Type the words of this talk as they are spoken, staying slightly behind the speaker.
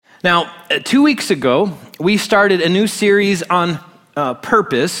Now, 2 weeks ago, we started a new series on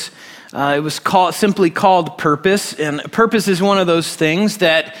purpose. It was simply called Purpose, and purpose is one of those things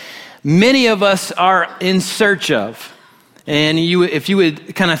that many of us are in search of. And if you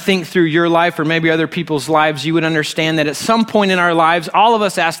would kind of think through your life or maybe other people's lives, you would understand that at some point in our lives, all of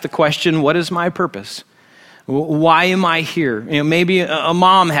us ask the question, what is my purpose? Why am I here? Maybe a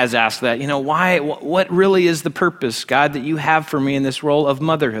mom has asked that. What really is the purpose, God, that you have for me in this role of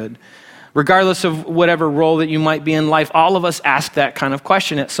motherhood? Regardless of whatever role that you might be in life, all of us ask that kind of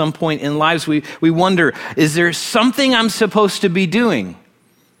question at some point in lives. We wonder, is there something I'm supposed to be doing?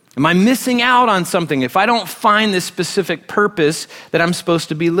 Am I missing out on something if I don't find this specific purpose that I'm supposed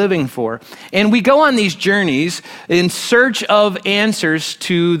to be living for? And we go on these journeys in search of answers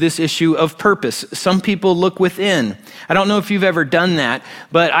to this issue of purpose. Some people look within. I don't know if you've ever done that,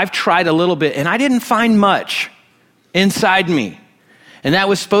 but I've tried a little bit and I didn't find much inside me. And that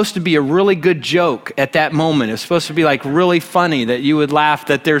was supposed to be a really good joke at that moment. It was supposed to be like really funny that you would laugh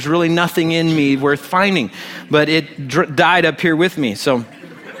that there's really nothing in me worth finding. But it died up here with me. So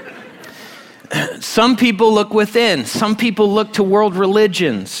some people look within. Some people look to world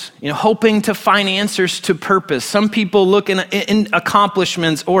religions, hoping to find answers to purpose. Some people look in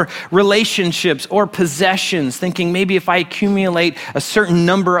accomplishments or relationships or possessions, thinking maybe if I accumulate a certain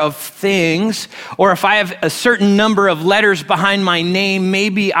number of things, or if I have a certain number of letters behind my name,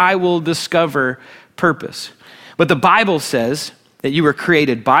 maybe I will discover purpose. But the Bible says that you were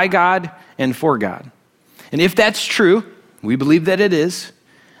created by God and for God. And if that's true, we believe that it is,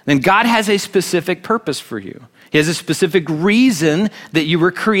 then God has a specific purpose for you. He has a specific reason that you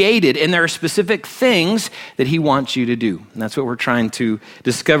were created, and there are specific things that he wants you to do. And that's what we're trying to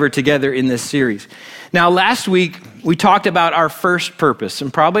discover together in this series. Now, last week, we talked about our first purpose,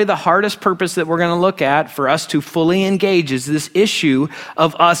 and probably the hardest purpose that we're going to look at for us to fully engage is this issue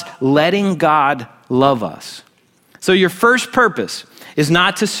of us letting God love us. So your first purpose is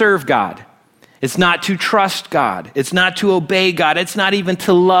not to serve God. It's not to trust God. It's not to obey God. It's not even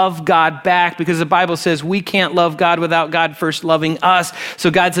to love God back, because the Bible says we can't love God without God first loving us. So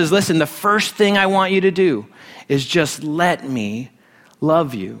God says, listen, the first thing I want you to do is just let me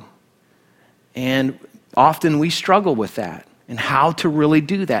love you. And often we struggle with that and how to really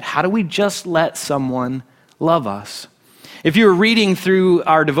do that. How do we just let someone love us? If you were reading through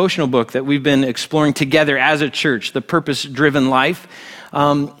our devotional book that we've been exploring together as a church, The Purpose-Driven Life,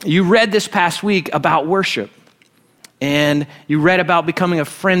 you read this past week about worship, and you read about becoming a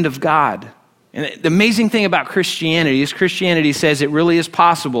friend of God. And the amazing thing about Christianity is Christianity says it really is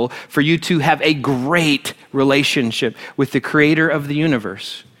possible for you to have a great relationship with the creator of the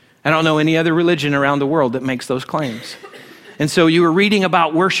universe. I don't know any other religion around the world that makes those claims. And so you were reading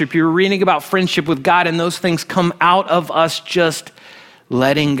about worship, you were reading about friendship with God, and those things come out of us just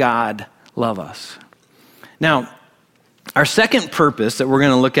letting God love us. Now, our second purpose that we're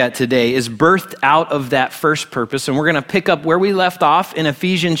going to look at today is birthed out of that first purpose, and we're going to pick up where we left off in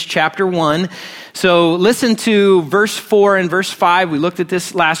Ephesians chapter 1. So listen to verse 4 and verse 5. We looked at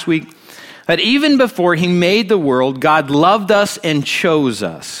this last week. That even before he made the world, God loved us and chose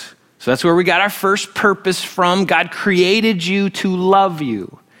us. So that's where we got our first purpose from. God created you to love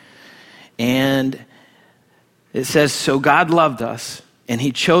you. And it says, so God loved us, and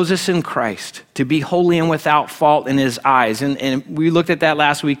he chose us in Christ to be holy and without fault in his eyes. And we looked at that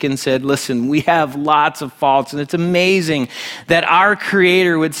last week and said, listen, we have lots of faults, and it's amazing that our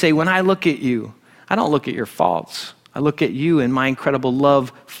Creator would say, when I look at you, I don't look at your faults. I look at you and my incredible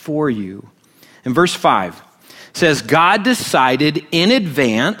love for you. And verse 5 says, God decided in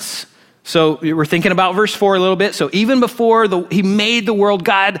advance. So we're thinking about verse 4 a little bit. So even before he made the world,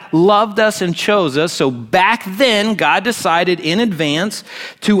 God loved us and chose us. So back then, God decided in advance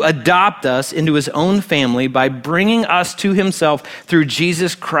to adopt us into his own family by bringing us to himself through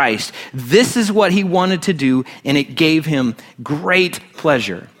Jesus Christ. This is what he wanted to do, and it gave him great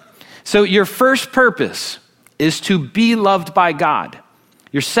pleasure. So your first purpose is to be loved by God.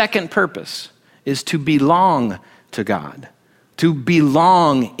 Your second purpose is to belong to God. To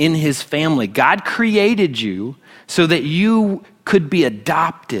belong in his family. God created you so that you could be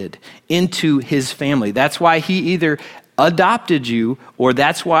adopted into his family. That's why he either adopted you, or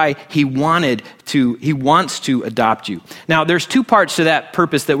that's why he wants to adopt you. Now, there's two parts to that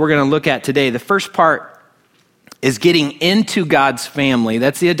purpose that we're going to look at today. The first part is getting into God's family.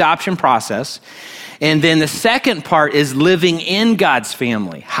 That's the adoption process. And then the second part is living in God's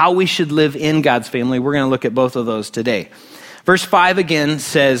family, how we should live in God's family. We're going to look at both of those today. Verse 5 again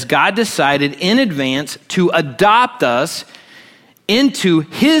says, God decided in advance to adopt us into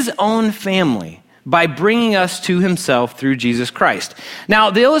his own family by bringing us to himself through Jesus Christ. Now,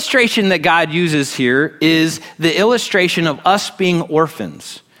 the illustration that God uses here is the illustration of us being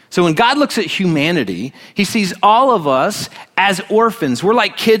orphans. So when God looks at humanity, he sees all of us as orphans. We're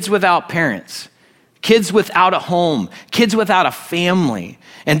like kids without parents, kids without a home, kids without a family.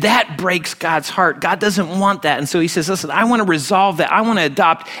 And that breaks God's heart. God doesn't want that. And so he says, listen, I want to resolve that. I want to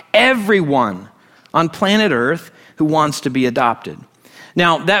adopt everyone on planet Earth who wants to be adopted.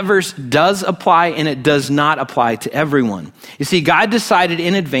 Now, that verse does apply and it does not apply to everyone. You see, God decided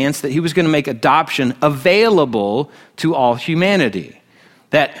in advance that he was going to make adoption available to all humanity.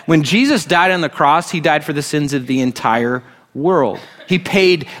 That when Jesus died on the cross, he died for the sins of the entire world. He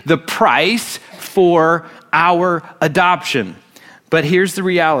paid the price for our adoption. But here's the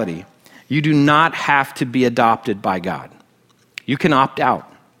reality. You do not have to be adopted by God. You can opt out.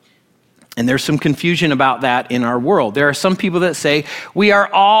 And there's some confusion about that in our world. There are some people that say, we are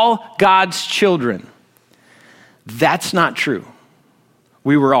all God's children. That's not true.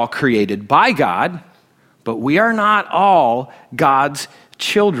 We were all created by God, but we are not all God's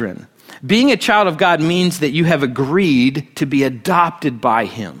children. Being a child of God means that you have agreed to be adopted by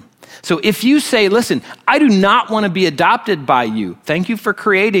him. So if you say, listen, I do not want to be adopted by you. Thank you for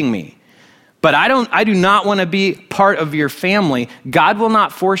creating me. But I do not want to be part of your family. God will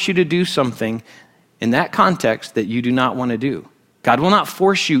not force you to do something in that context that you do not want to do. God will not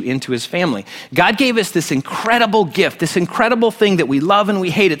force you into his family. God gave us this incredible gift, this incredible thing that we love and we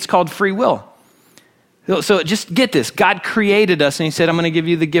hate. It's called free will. So just get this. God created us and he said, I'm going to give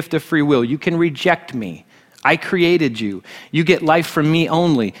you the gift of free will. You can reject me. I created you. You get life from me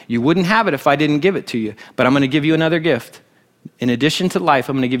only. You wouldn't have it if I didn't give it to you. But I'm going to give you another gift. In addition to life,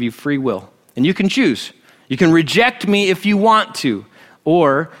 I'm going to give you free will. And you can choose. You can reject me if you want to,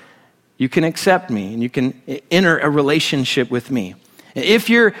 or you can accept me and you can enter a relationship with me. If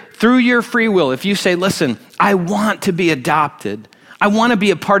you're, through your free will, if you say, listen, I want to be adopted, I want to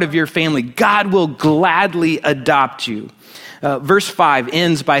be a part of your family, God will gladly adopt you. Verse 5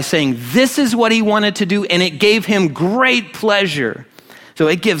 ends by saying, this is what he wanted to do, and it gave him great pleasure. So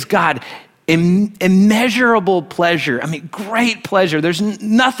it gives God immeasurable pleasure. I mean, great pleasure. There's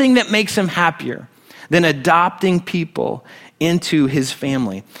nothing that makes him happier than adopting people into his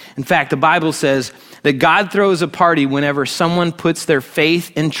family. In fact, the Bible says that God throws a party whenever someone puts their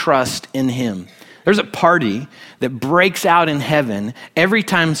faith and trust in him. There's a party that breaks out in heaven every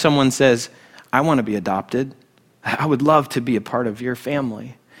time someone says, I want to be adopted. I would love to be a part of your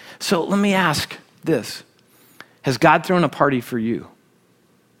family. So let me ask this. Has God thrown a party for you?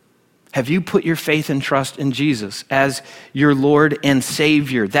 Have you put your faith and trust in Jesus as your Lord and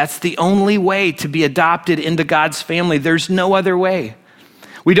Savior? That's the only way to be adopted into God's family. There's no other way.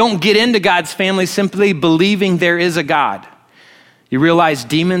 We don't get into God's family simply believing there is a God. You realize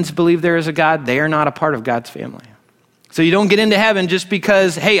demons believe there is a God. They are not a part of God's family. So you don't get into heaven just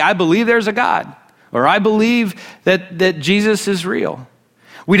because, hey, I believe there's a God, or I believe that Jesus is real.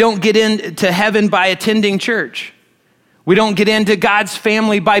 We don't get into heaven by attending church. We don't get into God's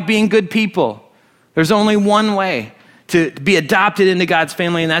family by being good people. There's only one way to be adopted into God's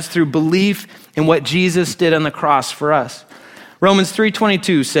family, and that's through belief in what Jesus did on the cross for us. Romans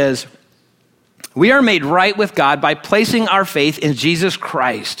 3:22 says, we are made right with God by placing our faith in Jesus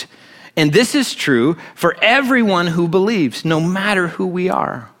Christ. And this is true for everyone who believes, no matter who we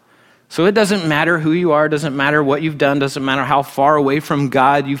are. So it doesn't matter who you are, doesn't matter what you've done, doesn't matter how far away from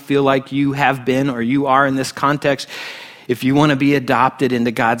God you feel like you have been or you are in this context. If you want to be adopted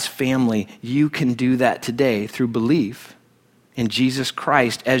into God's family, you can do that today through belief in Jesus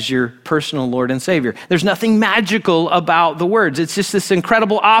Christ as your personal Lord and Savior. There's nothing magical about the words. It's just this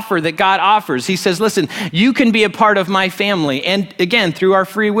incredible offer that God offers. He says, listen, you can be a part of my family. And again, through our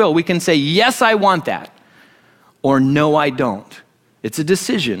free will, we can say, yes, I want that, or no, I don't. It's a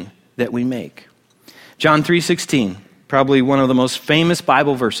decision that we make. John 3:16, probably one of the most famous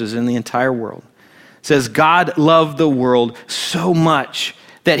Bible verses in the entire world, says, God loved the world so much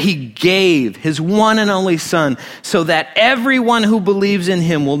that he gave his one and only son so that everyone who believes in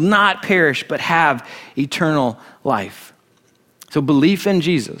him will not perish but have eternal life. So belief in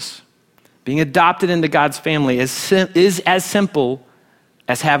Jesus, being adopted into God's family is as simple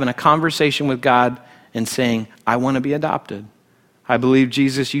as having a conversation with God and saying, I want to be adopted. I believe,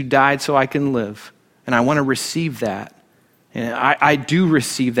 Jesus, you died so I can live, and I want to receive that. And I do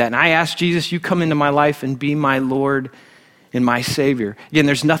receive that. And I ask Jesus, you come into my life and be my Lord and my Savior. Again,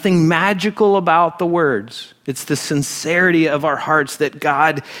 there's nothing magical about the words. It's the sincerity of our hearts that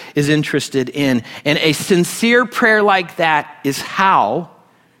God is interested in. And a sincere prayer like that is how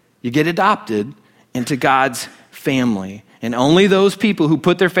you get adopted into God's family. And only those people who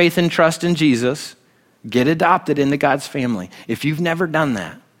put their faith and trust in Jesus get adopted into God's family. If you've never done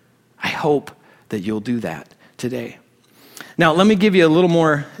that, I hope that you'll do that today. Now, let me give you a little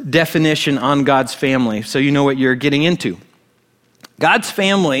more definition on God's family so you know what you're getting into. God's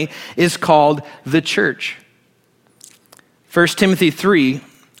family is called the church. 1 Timothy 3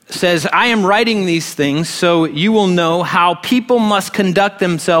 says, I am writing these things so you will know how people must conduct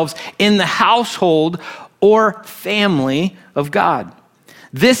themselves in the household or family of God.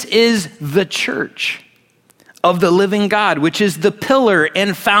 This is the church of the living God, which is the pillar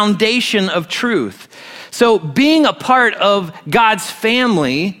and foundation of truth. So being a part of God's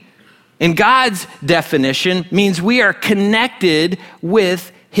family, in God's definition, means we are connected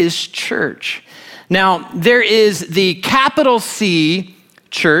with his church. Now, there is the capital C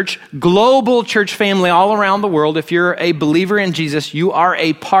church, global church family all around the world. If you're a believer in Jesus, you are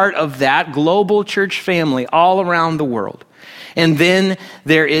a part of that global church family all around the world. And then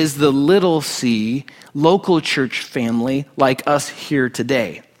there is the little c, local church family like us here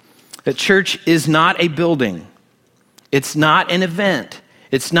today. The church is not a building. It's not an event.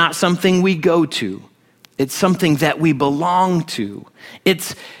 It's not something we go to. It's something that we belong to.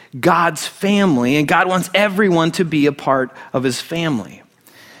 It's God's family, and God wants everyone to be a part of his family.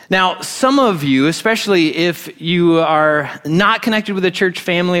 Now, some of you, especially if you are not connected with a church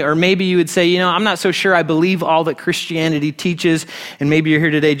family, or maybe you would say, I'm not so sure I believe all that Christianity teaches, and maybe you're here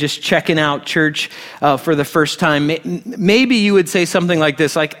today just checking out church for the first time. Maybe you would say something like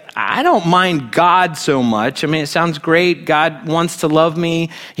this, like, I don't mind God so much. I mean, it sounds great. God wants to love me.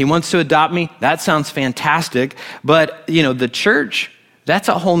 He wants to adopt me. That sounds fantastic. But, the church, that's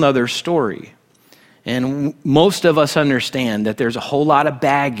a whole nother story. And most of us understand that there's a whole lot of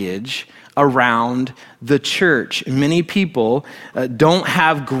baggage around the church. Many people don't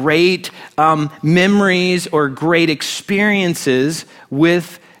have great memories or great experiences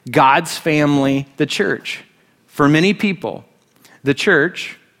with God's family, the church. For many people, the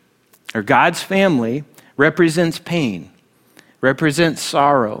church, or God's family, represents pain, represents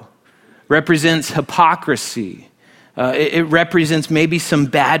sorrow, represents hypocrisy. It represents maybe some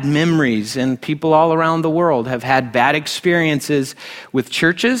bad memories, and people all around the world have had bad experiences with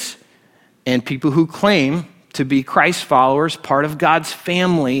churches and people who claim to be Christ followers, part of God's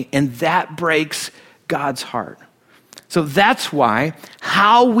family, and that breaks God's heart. So that's why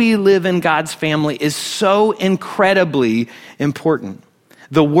how we live in God's family is so incredibly important.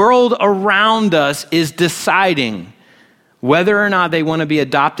 The world around us is deciding whether or not they want to be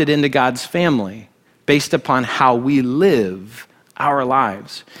adopted into God's family based upon how we live our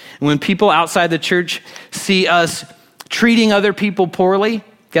lives. And when people outside the church see us treating other people poorly,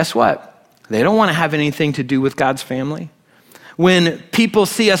 guess what? They don't want to have anything to do with God's family. When people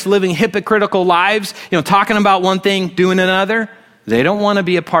see us living hypocritical lives, talking about one thing, doing another, they don't want to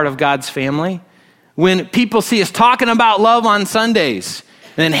be a part of God's family. When people see us talking about love on Sundays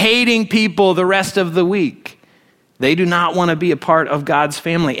and hating people the rest of the week, they do not want to be a part of God's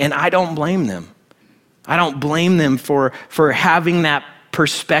family. And I don't blame them. I don't blame them for having that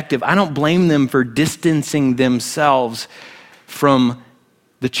perspective. I don't blame them for distancing themselves from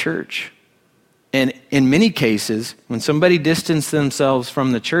the church. And in many cases, when somebody distances themselves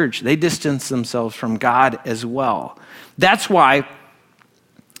from the church, they distance themselves from God as well. That's why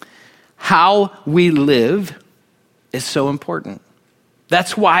how we live is so important.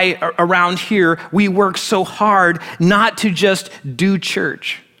 That's why around here we work so hard not to just do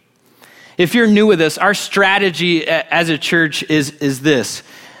church. If you're new with us, our strategy as a church is this,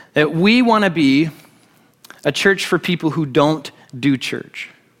 that we want to be a church for people who don't do church.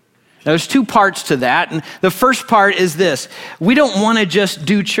 Now, there's two parts to that, and the first part is this. We don't want to just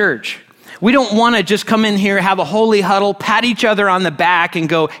do church. We don't want to just come in here, have a holy huddle, pat each other on the back and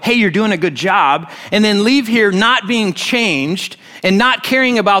go, hey, you're doing a good job, and then leave here not being changed and not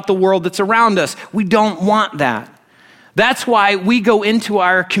caring about the world that's around us. We don't want that. That's why we go into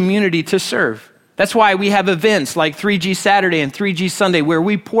our community to serve. That's why we have events like 3G Saturday and 3G Sunday where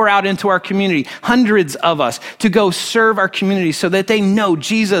we pour out into our community, hundreds of us, to go serve our community so that they know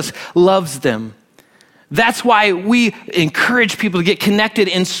Jesus loves them. That's why we encourage people to get connected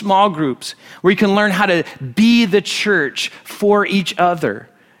in small groups where you can learn how to be the church for each other.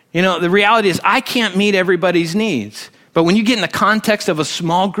 The reality is I can't meet everybody's needs. But when you get in the context of a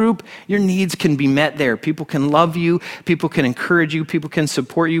small group, your needs can be met there. People can love you, people can encourage you, people can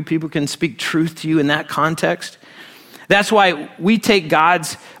support you, people can speak truth to you in that context. That's why we take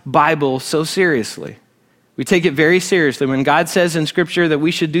God's Bible so seriously. We take it very seriously. When God says in Scripture that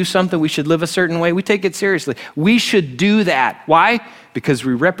we should do something, we should live a certain way, we take it seriously. We should do that. Why? Because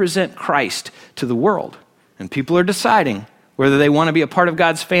we represent Christ to the world. And people are deciding whether they want to be a part of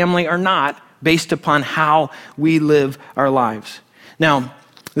God's family or not, based upon how we live our lives. Now,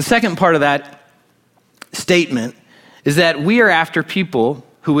 the second part of that statement is that we are after people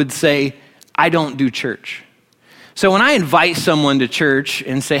who would say, I don't do church. So when I invite someone to church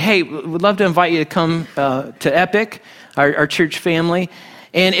and say, hey, we'd love to invite you to come to Epic, our church family,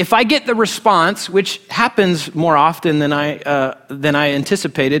 and if I get the response, which happens more often than I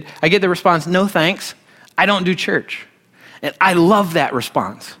anticipated, I get the response, no thanks, I don't do church. And I love that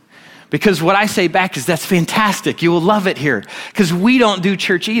response because what I say back is, that's fantastic, you will love it here, because we don't do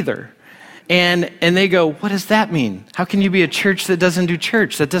church either. And they go, what does that mean? How can you be a church that doesn't do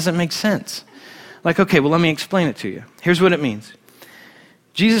church? That doesn't make sense. Like, okay, well, let me explain it to you. Here's what it means.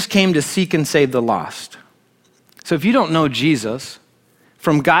 Jesus came to seek and save the lost. So if you don't know Jesus,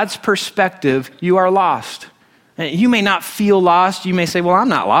 from God's perspective, you are lost. And you may not feel lost. You may say, well, I'm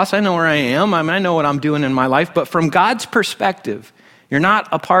not lost. I know where I am. I know what I'm doing in my life. But from God's perspective, you're not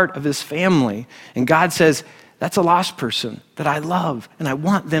a part of his family. And God says, that's a lost person that I love, and I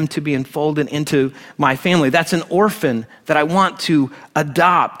want them to be enfolded into my family. That's an orphan that I want to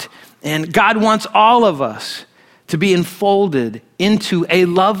adopt. And God wants all of us to be enfolded into a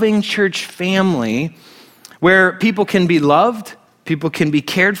loving church family where people can be loved, people can be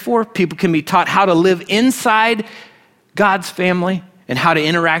cared for, people can be taught how to live inside God's family and how to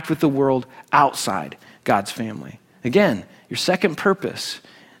interact with the world outside God's family. Again, your second purpose,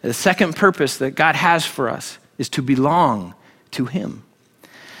 the second purpose that God has for us is to belong to him.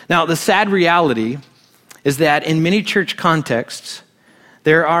 Now, the sad reality is that in many church contexts,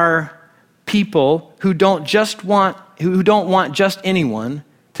 there are people who don't want just anyone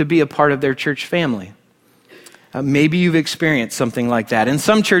to be a part of their church family. Maybe you've experienced something like that. In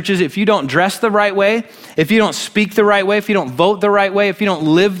some churches, if you don't dress the right way, if you don't speak the right way, if you don't vote the right way, if you don't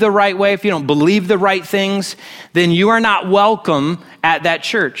live the right way, if you don't believe the right things, then you are not welcome at that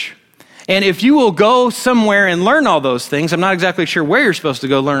church. And if you will go somewhere and learn all those things, I'm not exactly sure where you're supposed to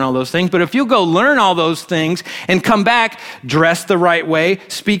go learn all those things, but if you'll go learn all those things and come back dressed the right way,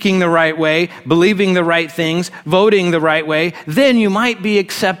 speaking the right way, believing the right things, voting the right way, then you might be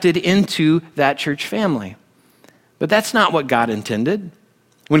accepted into that church family. But that's not what God intended.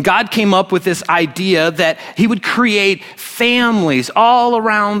 When God came up with this idea that he would create families all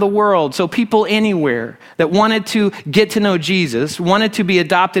around the world, so people anywhere that wanted to get to know Jesus, wanted to be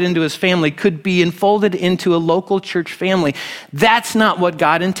adopted into his family, could be enfolded into a local church family. That's not what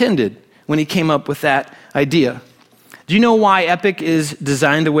God intended when he came up with that idea. Do you know why Epic is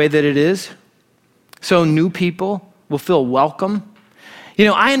designed the way that it is? So new people will feel welcome. You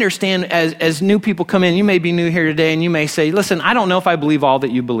know, I understand as new people come in, you may be new here today and you may say, listen, I don't know if I believe all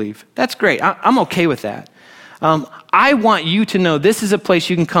that you believe. That's great. I'm okay with that. I want you to know this is a place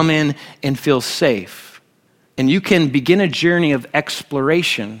you can come in and feel safe. And you can begin a journey of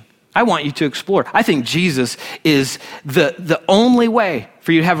exploration. I want you to explore. I think Jesus is the only way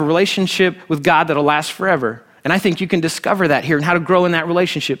for you to have a relationship with God that'll last forever. And I think you can discover that here and how to grow in that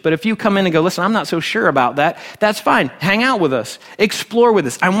relationship. But if you come in and go, listen, I'm not so sure about that, that's fine. Hang out with us. Explore with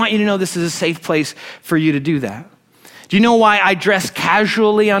us. I want you to know this is a safe place for you to do that. Do you know why I dress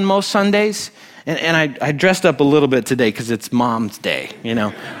casually on most Sundays? And I dressed up a little bit today because it's Mom's Day. You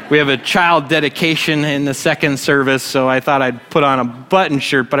know, we have a child dedication in the second service, so I thought I'd put on a button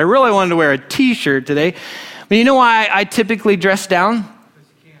shirt, but I really wanted to wear a t-shirt today. But you know why I typically dress down?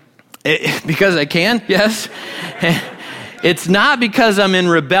 Because I can, yes. It's not because I'm in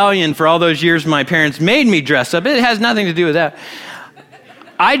rebellion for all those years my parents made me dress up. It has nothing to do with that.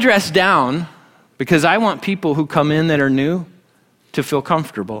 I dress down because I want people who come in that are new to feel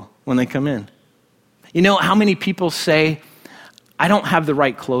comfortable when they come in. You know how many people say, I don't have the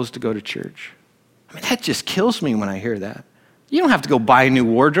right clothes to go to church? I mean, that just kills me when I hear that. You don't have to go buy a new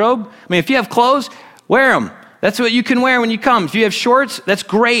wardrobe. I mean, if you have clothes, wear them. That's what you can wear when you come. If you have shorts, that's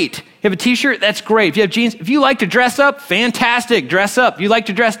great. If you have a t-shirt, that's great. If you have jeans, if you like to dress up, fantastic, dress up. If you like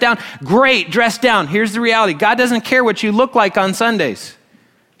to dress down, great, dress down. Here's the reality. God doesn't care what you look like on Sundays.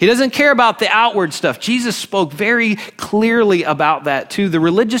 He doesn't care about the outward stuff. Jesus spoke very clearly about that to the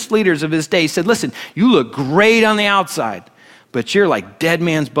religious leaders of his day. He said, listen, you look great on the outside, but you're like dead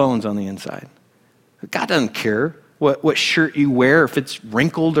man's bones on the inside. God doesn't care what shirt you wear, if it's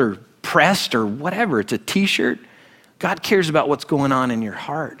wrinkled or pressed or whatever. It's a t-shirt. God cares about what's going on in your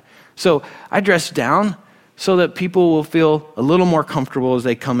heart. So I dress down so that people will feel a little more comfortable as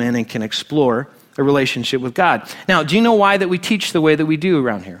they come in and can explore a relationship with God. Now, do you know why that we teach the way that we do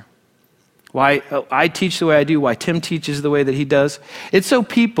around here? Why I teach the way I do, why Tim teaches the way that he does? It's so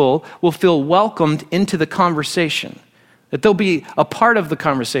people will feel welcomed into the conversation, that they'll be a part of the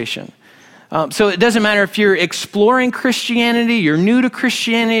conversation. So it doesn't matter if you're exploring Christianity, you're new to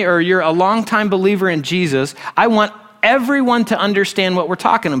Christianity, or you're a longtime believer in Jesus. I want everyone to understand what we're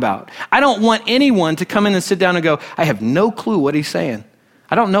talking about. I don't want anyone to come in and sit down and go, I have no clue what he's saying.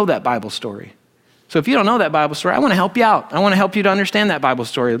 I don't know that Bible story. So if you don't know that Bible story, I want to help you out. I want to help you to understand that Bible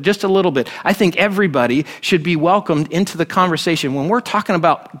story just a little bit. I think everybody should be welcomed into the conversation. When we're talking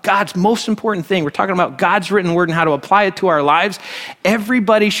about God's most important thing, we're talking about God's written word and how to apply it to our lives,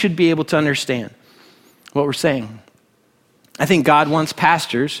 everybody should be able to understand what we're saying. I think God wants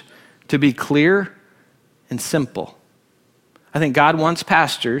pastors to be clear and simple. I think God wants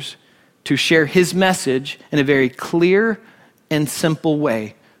pastors to share his message in a very clear and simple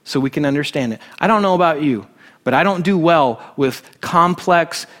way so we can understand it. I don't know about you, but I don't do well with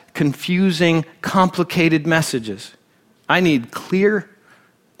complex, confusing, complicated messages. I need clear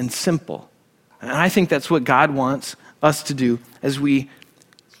and simple. And I think that's what God wants us to do as we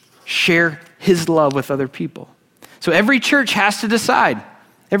share his love with other people. So every church has to decide.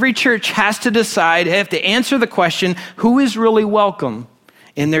 Every church has to decide, they have to answer the question, who is really welcome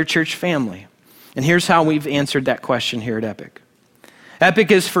in their church family? And here's how we've answered that question here at Epic.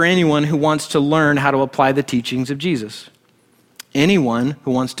 Epic is for anyone who wants to learn how to apply the teachings of Jesus. Anyone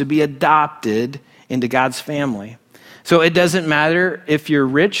who wants to be adopted into God's family. So it doesn't matter if you're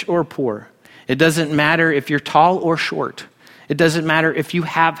rich or poor. It doesn't matter if you're tall or short. It doesn't matter if you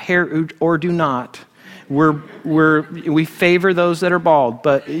have hair or do not. We favor those that are bald,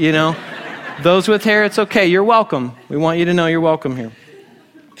 but those with hair, it's okay. You're welcome. We want you to know you're welcome here.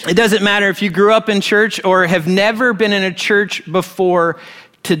 It doesn't matter if you grew up in church or have never been in a church before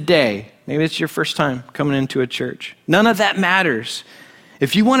today. Maybe it's your first time coming into a church. None of that matters.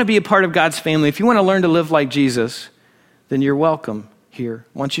 If you want to be a part of God's family, if you want to learn to live like Jesus, then you're welcome here.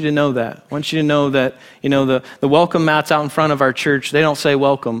 I want you to know that. I want you to know that, the welcome mats out in front of our church, they don't say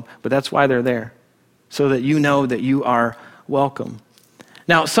welcome, but that's why they're there, so that you know that you are welcome.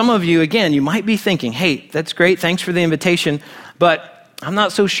 Now, some of you, again, you might be thinking, hey, that's great, thanks for the invitation, but I'm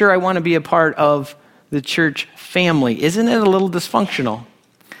not so sure I want to be a part of the church family. Isn't it a little dysfunctional?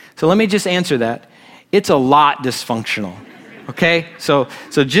 So let me just answer that. It's a lot dysfunctional, okay? So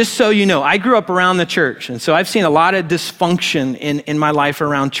just so you know, I grew up around the church, and so I've seen a lot of dysfunction in my life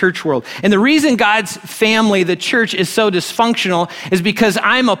around church world. And the reason God's family, the church, is so dysfunctional is because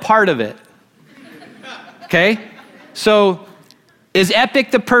I'm a part of it, okay? So is Epic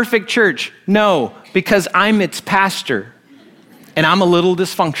the perfect church? No, because I'm its pastor. And I'm a little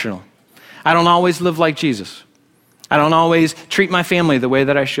dysfunctional. I don't always live like Jesus. I don't always treat my family the way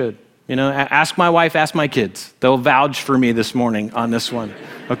that I should. Ask my wife, ask my kids. They'll vouch for me this morning on this one,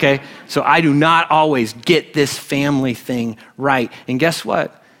 okay? So I do not always get this family thing right. And guess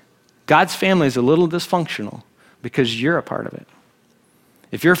what? God's family is a little dysfunctional because you're a part of it.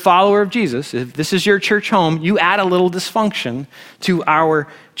 If you're a follower of Jesus, if this is your church home, you add a little dysfunction to our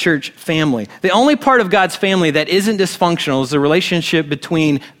church family. The only part of God's family that isn't dysfunctional is the relationship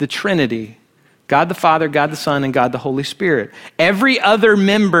between the Trinity, God the Father, God the Son, and God the Holy Spirit. Every other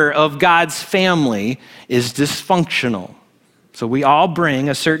member of God's family is dysfunctional. So we all bring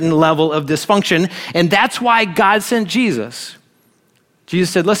a certain level of dysfunction, and that's why God sent Jesus. Jesus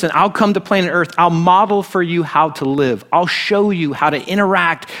said, listen, I'll come to planet Earth. I'll model for you how to live. I'll show you how to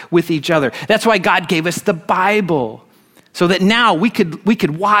interact with each other. That's why God gave us the Bible, so that now we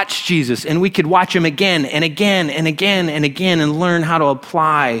could watch Jesus and we could watch him again and again and again and again and learn how to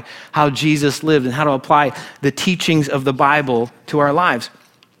apply how Jesus lived and how to apply the teachings of the Bible to our lives.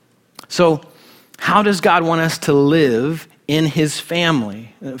 So how does God want us to live in his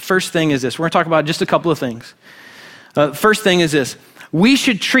family? First thing is this. We're going to talk about just a couple of things. First thing is this. We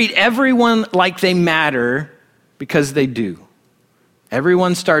should treat everyone like they matter because they do.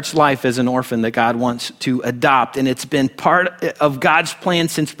 Everyone starts life as an orphan that God wants to adopt, and it's been part of God's plan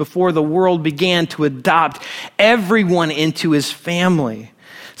since before the world began to adopt everyone into his family.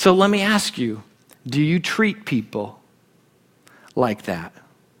 So let me ask you, do you treat people like that?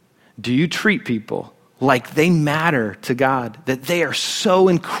 Do you treat people like they matter to God, that they are so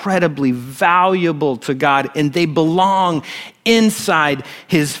incredibly valuable to God and they belong inside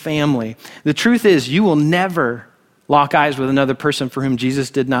his family? The truth is, you will never lock eyes with another person for whom Jesus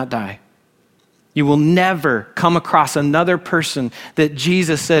did not die. You will never come across another person that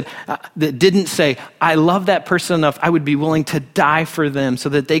Jesus said, that didn't say, I love that person enough, I would be willing to die for them so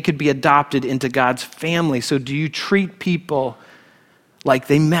that they could be adopted into God's family. So do you treat people like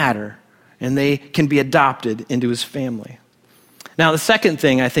they matter and they can be adopted into his family? Now, the second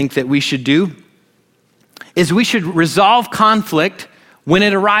thing I think that we should do is we should resolve conflict when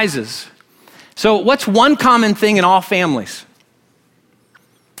it arises. So what's one common thing in all families?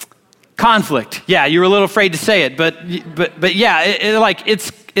 Conflict. Yeah, you were a little afraid to say it, but yeah,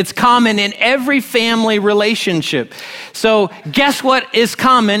 it's common in every family relationship. So guess what is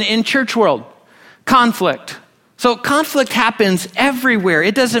common in church world? Conflict. So conflict happens everywhere.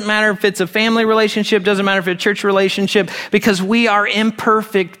 It doesn't matter if it's a family relationship, doesn't matter if it's a church relationship, because we are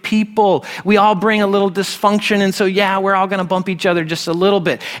imperfect people. We all bring a little dysfunction, and so yeah, we're all gonna bump each other just a little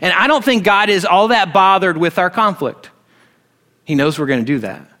bit. And I don't think God is all that bothered with our conflict. He knows we're gonna do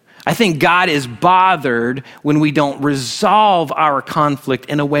that. I think God is bothered when we don't resolve our conflict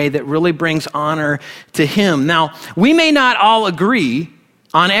in a way that really brings honor to him. Now, we may not all agree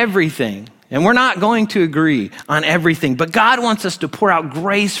on everything, and we're not going to agree on everything, but God wants us to pour out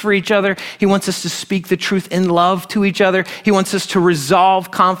grace for each other. He wants us to speak the truth in love to each other. He wants us to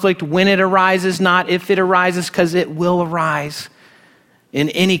resolve conflict when it arises, not if it arises, because it will arise in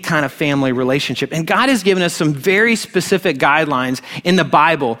any kind of family relationship. And God has given us some very specific guidelines in the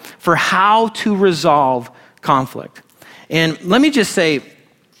Bible for how to resolve conflict. And let me just say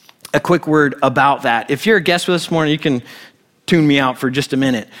a quick word about that. If you're a guest with us this morning, you can tune me out for just a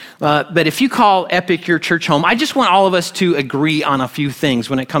minute. But if you call Epic your church home, I just want all of us to agree on a few things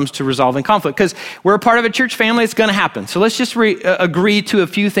when it comes to resolving conflict, because we're a part of a church family. It's going to happen. So let's just agree to a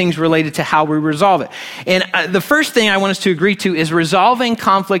few things related to how we resolve it. And the first thing I want us to agree to is resolving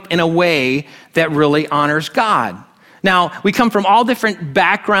conflict in a way that really honors God. Now, we come from all different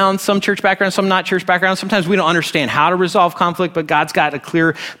backgrounds, some church backgrounds, some not church backgrounds. Sometimes we don't understand how to resolve conflict, but God's got a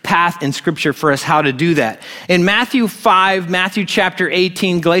clear path in Scripture for us how to do that. In Matthew 5, Matthew chapter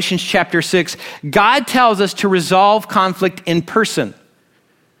 18, Galatians chapter 6, God tells us to resolve conflict in person.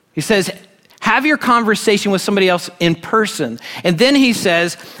 He says, have your conversation with somebody else in person. And then he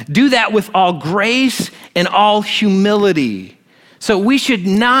says, do that with all grace and all humility. So we should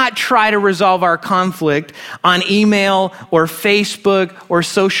not try to resolve our conflict on email or Facebook or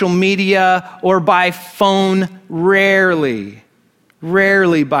social media or by phone. Rarely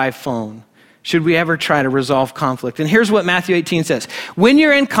by phone should we ever try to resolve conflict. And here's what Matthew 18 says. When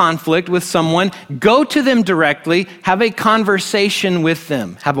you're in conflict with someone, go to them directly, have a conversation with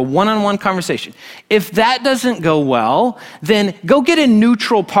them, have a one-on-one conversation. If that doesn't go well, then go get a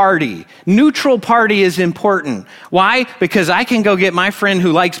neutral party. Neutral party is important. Why? Because I can go get my friend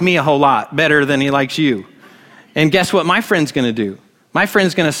who likes me a whole lot better than he likes you. And guess what my friend's gonna do? My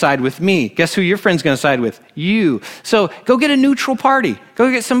friend's gonna side with me. Guess who your friend's gonna side with? You. So go get a neutral party. Go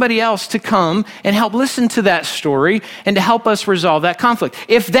get somebody else to come and help listen to that story and to help us resolve that conflict.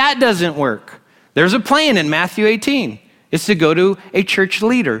 If that doesn't work, there's a plan in Matthew 18. It's to go to a church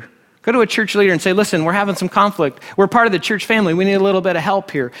leader. Go to a church leader and say, listen, we're having some conflict. We're part of the church family. We need a little bit of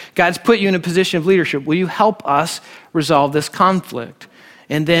help here. God's put you in a position of leadership. Will you help us resolve this conflict?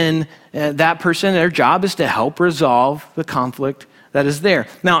 And then that person, their job is to help resolve the conflict that is there.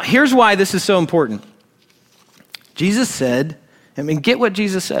 Now, here's why this is so important. Jesus said, get what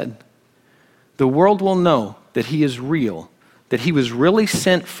Jesus said. The world will know that he is real, that he was really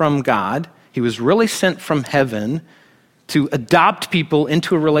sent from God. He was really sent from heaven to adopt people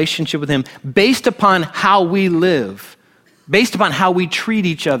into a relationship with him based upon how we live, based upon how we treat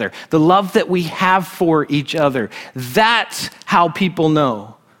each other, the love that we have for each other. That's how people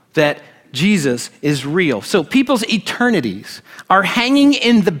know that Jesus is real. So people's eternities are hanging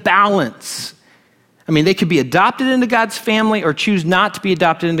in the balance. I mean, they could be adopted into God's family or choose not to be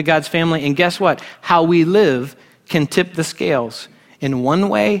adopted into God's family. And guess what? How we live can tip the scales in one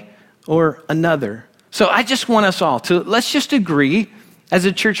way or another. So I just want us all to, let's just agree as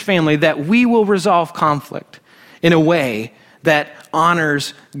a church family that we will resolve conflict in a way that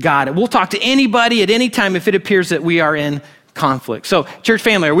honors God. We'll talk to anybody at any time if it appears that we are in conflict. So church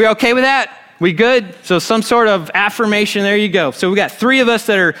family, are we okay with that? We good? So some sort of affirmation, there you go. So we got 3 of us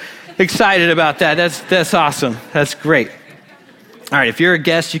that are excited about that. That's awesome. That's great. All right, if you're a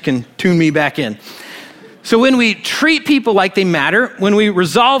guest, you can tune me back in. So when we treat people like they matter, when we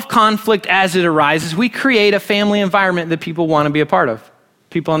resolve conflict as it arises, we create a family environment that people want to be a part of.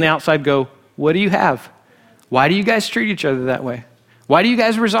 People on the outside go, what do you have? Why do you guys treat each other that way? Why do you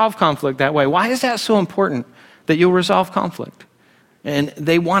guys resolve conflict that way? Why is that so important that you'll resolve conflict? And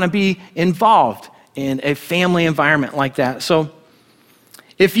they want to be involved in a family environment like that. So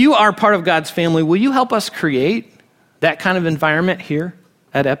if you are part of God's family, will you help us create that kind of environment here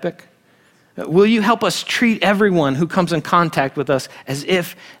at Epic? Will you help us treat everyone who comes in contact with us as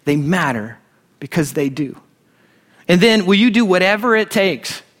if they matter, because they do? And then will you do whatever it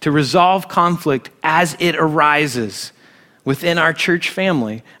takes to resolve conflict as it arises within our church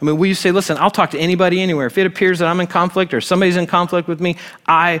family? I mean, will you say, listen, I'll talk to anybody anywhere. If it appears that I'm in conflict or somebody's in conflict with me,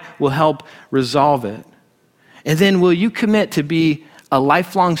 I will help resolve it. And then will you commit to be a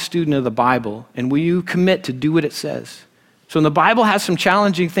lifelong student of the Bible? And will you commit to do what it says? So when the Bible has some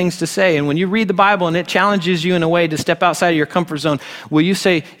challenging things to say, and when you read the Bible and it challenges you in a way to step outside of your comfort zone, will you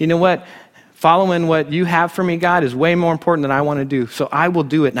say, you know what? Following what you have for me, God, is way more important than I want to do. So I will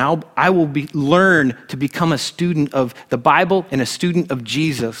do it. Now I will learn to become a student of the Bible and a student of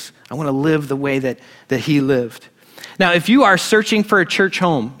Jesus. I want to live the way that he lived. Now, if you are searching for a church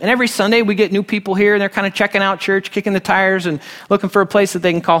home, and every Sunday we get new people here and they're kind of checking out church, kicking the tires and looking for a place that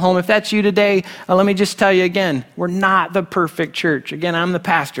they can call home. If that's you today, let me just tell you again, we're not the perfect church. Again, I'm the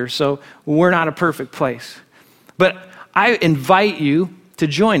pastor, so we're not a perfect place. But I invite you to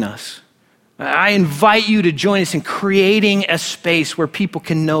join us. I invite you to join us in creating a space where people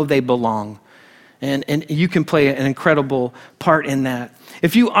can know they belong. And you can play an incredible part in that.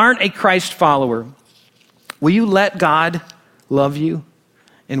 If you aren't a Christ follower, will you let God love you?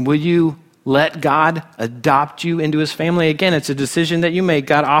 And will you let God adopt you into his family? Again, it's a decision that you make.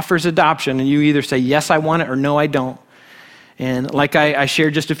 God offers adoption, and you either say, yes, I want it, or no, I don't. And like I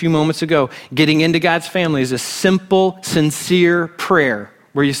shared just a few moments ago, getting into God's family is a simple, sincere prayer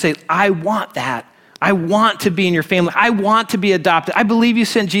where you say, I want that. I want to be in your family. I want to be adopted. I believe you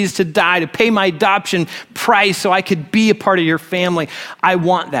sent Jesus to die, to pay my adoption price so I could be a part of your family. I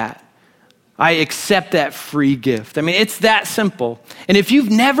want that. I accept that free gift. I mean, it's that simple. And if you've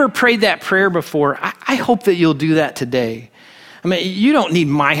never prayed that prayer before, I hope that you'll do that today. I mean, you don't need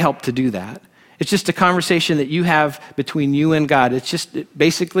my help to do that. It's just a conversation that you have between you and God. It's just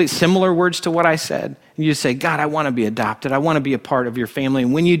basically similar words to what I said. And you say, God, I want to be adopted. I want to be a part of your family.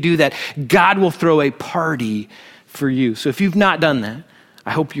 And when you do that, God will throw a party for you. So if you've not done that,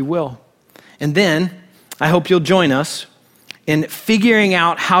 I hope you will. And then I hope you'll join us in figuring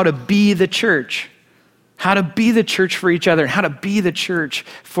out how to be the church, how to be the church for each other, and how to be the church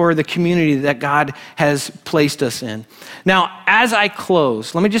for the community that God has placed us in. Now, as I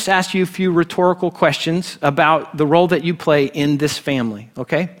close, let me just ask you a few rhetorical questions about the role that you play in this family,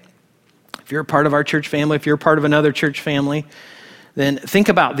 okay? If you're a part of our church family, if you're a part of another church family, then think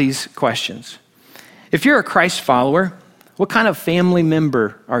about these questions. If you're a Christ follower, what kind of family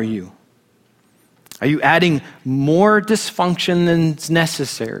member are you? Are you adding more dysfunction than's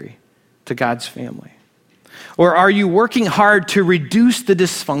necessary to God's family? Or are you working hard to reduce the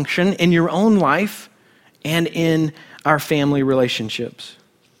dysfunction in your own life and in our family relationships?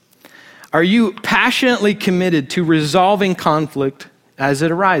 Are you passionately committed to resolving conflict as it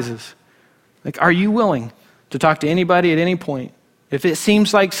arises? Like, are you willing to talk to anybody at any point? If it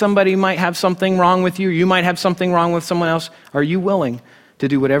seems like somebody might have something wrong with you, you might have something wrong with someone else, are you willing to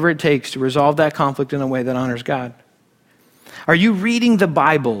do whatever it takes to resolve that conflict in a way that honors God? Are you reading the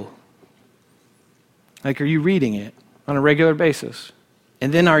Bible? Like, are you reading it on a regular basis?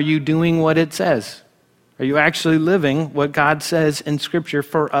 And then are you doing what it says? Are you actually living what God says in Scripture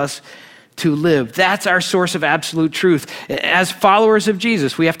for us to live? That's our source of absolute truth. As followers of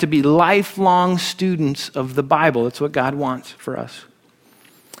Jesus, we have to be lifelong students of the Bible. That's what God wants for us.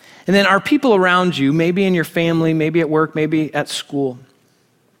 And then are people around you, maybe in your family, maybe at work, maybe at school,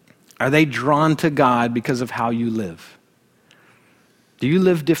 are they drawn to God because of how you live? Do you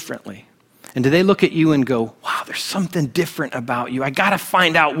live differently? And do they look at you and go, wow, there's something different about you. I got to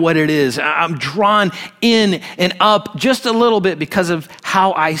find out what it is. I'm drawn in and up just a little bit because of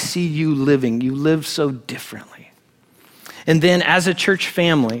how I see you living. You live so differently. And then as a church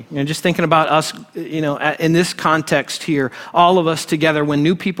family, just thinking about us, in this context here, all of us together, when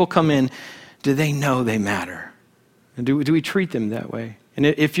new people come in, do they know they matter? And do we treat them that way? And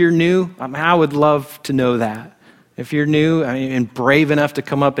if you're new, I would love to know that. If you're new and brave enough to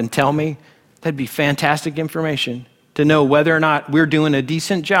come up and tell me, that'd be fantastic information to know whether or not we're doing a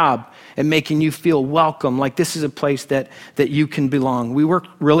decent job at making you feel welcome, like this is a place that you can belong. We work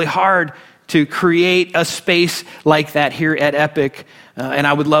really hard to create a space like that here at Epic, and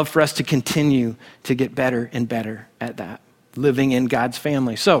I would love for us to continue to get better and better at that, living in God's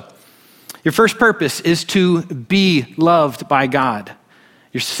family. So, your first purpose is to be loved by God.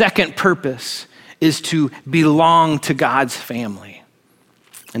 Your second purpose is to belong to God's family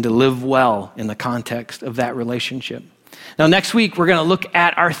and to live well in the context of that relationship. Now, next week, we're going to look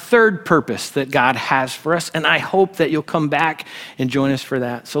at our third purpose that God has for us, and I hope that you'll come back and join us for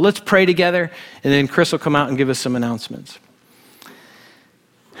that. So let's pray together, and then Chris will come out and give us some announcements.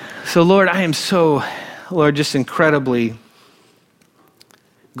 So, Lord, I am so, just incredibly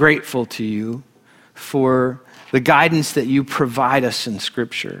grateful to you for the guidance that you provide us in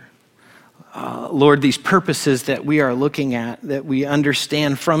Scripture. Lord, these purposes that we are looking at, that we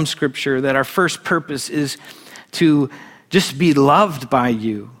understand from Scripture, that our first purpose is to just be loved by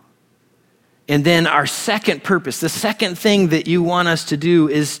you And then our second purpose, the second thing that you want us to do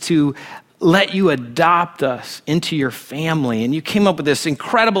is to let you adopt us into your family. And you came up with this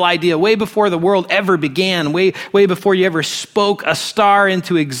incredible idea way before the world ever began, way before you ever spoke a star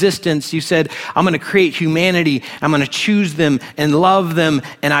into existence. You said, I'm going to create humanity. I'm going to choose them and love them,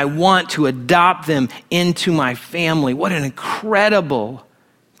 and I want to adopt them into my family. What an incredible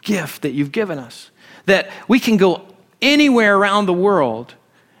gift that you've given us, that we can go anywhere around the world,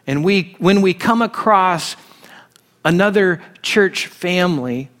 and when we come across another church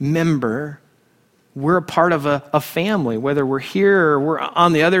family member, we're a part of a family. Whether we're here or we're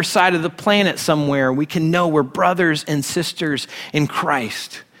on the other side of the planet somewhere, we can know we're brothers and sisters in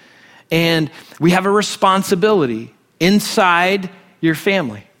Christ. And we have a responsibility inside your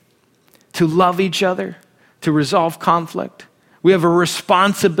family to love each other, to resolve conflict. We have a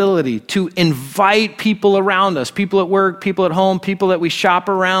responsibility to invite people around us, people at work, people at home, people that we shop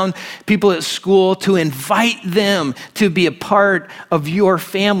around, people at school, to invite them to be a part of your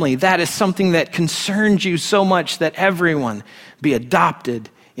family. That is something that concerns you so much, that everyone be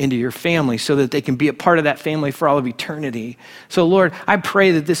adopted into your family so that they can be a part of that family for all of eternity. So Lord, I pray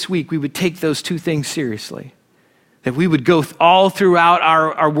that this week we would take those two things seriously, that we would go all throughout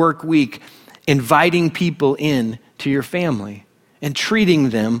our work week inviting people in to your family and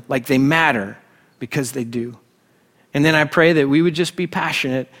treating them like they matter, because they do. And then I pray that we would just be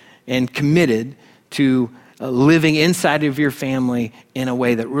passionate and committed to living inside of your family in a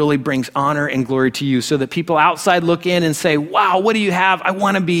way that really brings honor and glory to you, so that people outside look in and say, wow, what do you have? I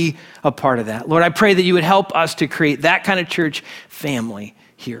want to be a part of that. Lord, I pray that you would help us to create that kind of church family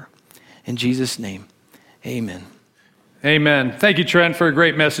here. In Jesus' name, amen. Amen. Thank you, Trent, for a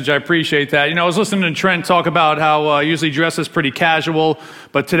great message. I appreciate that. I was listening to Trent talk about how usually dresses pretty casual,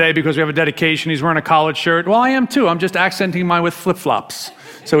 but today, because we have a dedication, he's wearing a collared shirt. Well, I am too. I'm just accenting mine with flip-flops.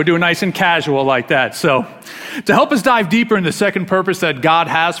 So we're doing nice and casual like that. So to help us dive deeper in the second purpose that God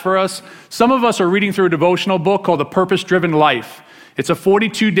has for us, some of us are reading through a devotional book called The Purpose-Driven Life. It's a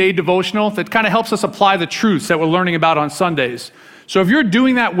 42-day devotional that kind of helps us apply the truths that we're learning about on Sundays. So if you're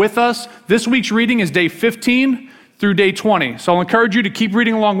doing that with us, this week's reading is day 15 through day 20. So I'll encourage you to keep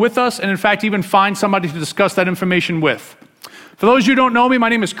reading along with us, and in fact, even find somebody to discuss that information with. For those of you who don't know me, my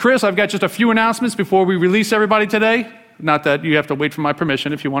name is Chris. I've got just a few announcements before we release everybody today. Not that you have to wait for my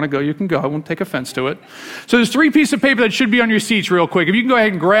permission. If you want to go, you can go. I won't take offense to it. So there's 3 pieces of paper that should be on your seats real quick. If you can go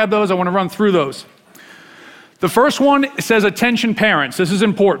ahead and grab those, I want to run through those. The first one says, attention parents. This is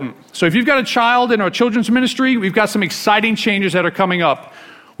important. So if you've got a child in our children's ministry, we've got some exciting changes that are coming up.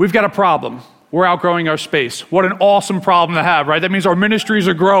 We've got a problem. We're outgrowing our space. What an awesome problem to have, right? That means our ministries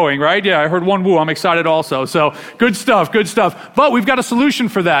are growing, right? Yeah, I heard one woo. I'm excited also. So good stuff, good stuff. But we've got a solution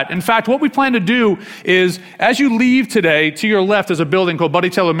for that. In fact, what we plan to do is, as you leave today, to your left is a building called Buddy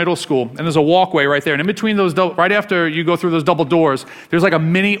Taylor Middle School, and there's a walkway right there. And in between those, right after you go through those double doors, there's like a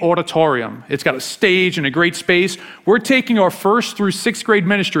mini auditorium. It's got a stage and a great space. We're taking our 1st through 6th grade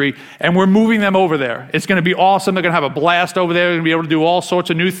ministry, and we're moving them over there. It's going to be awesome. They're going to have a blast over there. They're going to be able to do all sorts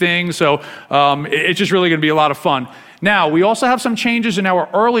of new things. So it's just really going to be a lot of fun. Now, we also have some changes in our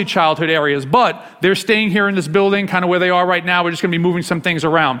early childhood areas, but they're staying here in this building, kind of where they are right now. We're just going to be moving some things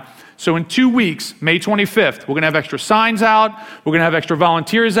around. So in 2 weeks, May 25th, we're going to have extra signs out. We're going to have extra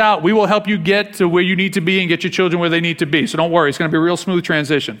volunteers out. We will help you get to where you need to be and get your children where they need to be. So don't worry, it's going to be a real smooth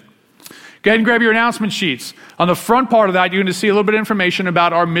transition. Go ahead and grab your announcement sheets. On the front part of that, you're going to see a little bit of information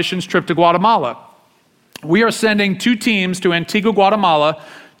about our missions trip to Guatemala. We are sending 2 teams to Antigua, Guatemala,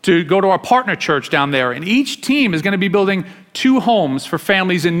 to go to our partner church down there. And each team is going to be building 2 homes for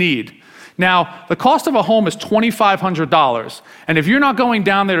families in need. Now, the cost of a home is $2,500. And if you're not going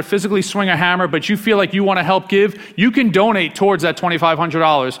down there to physically swing a hammer, but you feel like you want to help give, you can donate towards that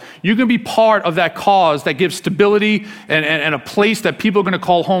 $2,500. You can be part of that cause that gives stability and a place that people are going to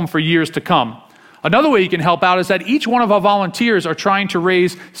call home for years to come. Another way you can help out is that each one of our volunteers are trying to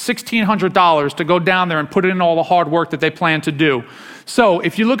raise $1,600 to go down there and put in all the hard work that they plan to do. So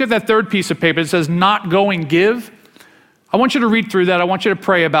if you look at that third piece of paper, it says not going give. I want you to read through that. I want you to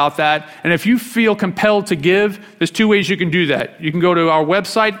pray about that. And if you feel compelled to give, there's 2 ways you can do that. You can go to our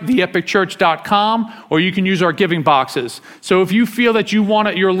website, theepicchurch.com, or you can use our giving boxes. So if you feel that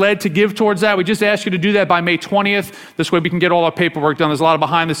you're led to give towards that, we just ask you to do that by May 20th. This way we can get all our paperwork done. There's a lot of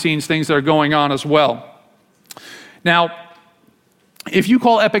behind the scenes things that are going on as well. Now, if you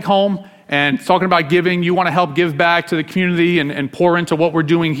call Epic home and talking about giving, you want to help give back to the community and pour into what we're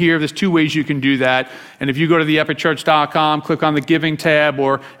doing here, there's 2 ways you can do that. And if you go to theepicchurch.com, click on the giving tab,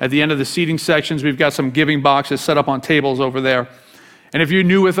 or at the end of the seating sections, we've got some giving boxes set up on tables over there. And if you're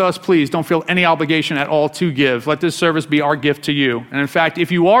new with us, please don't feel any obligation at all to give. Let this service be our gift to you. And in fact,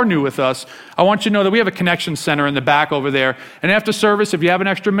 if you are new with us, I want you to know that we have a connection center in the back over there. And after service, if you have an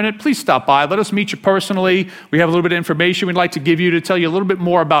extra minute, please stop by. Let us meet you personally. We have a little bit of information we'd like to give you to tell you a little bit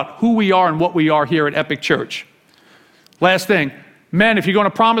more about who we are and what we are here at Epic Church. Last thing, men, if you're going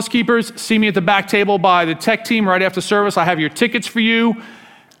to Promise Keepers, see me at the back table by the tech team right after service. I have your tickets for you.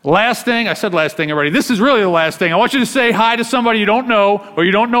 Last thing, I said last thing already. This is really the last thing. I want you to say hi to somebody you don't know or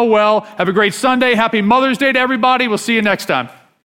you don't know well. Have a great Sunday. Happy Mother's Day to everybody. We'll see you next time.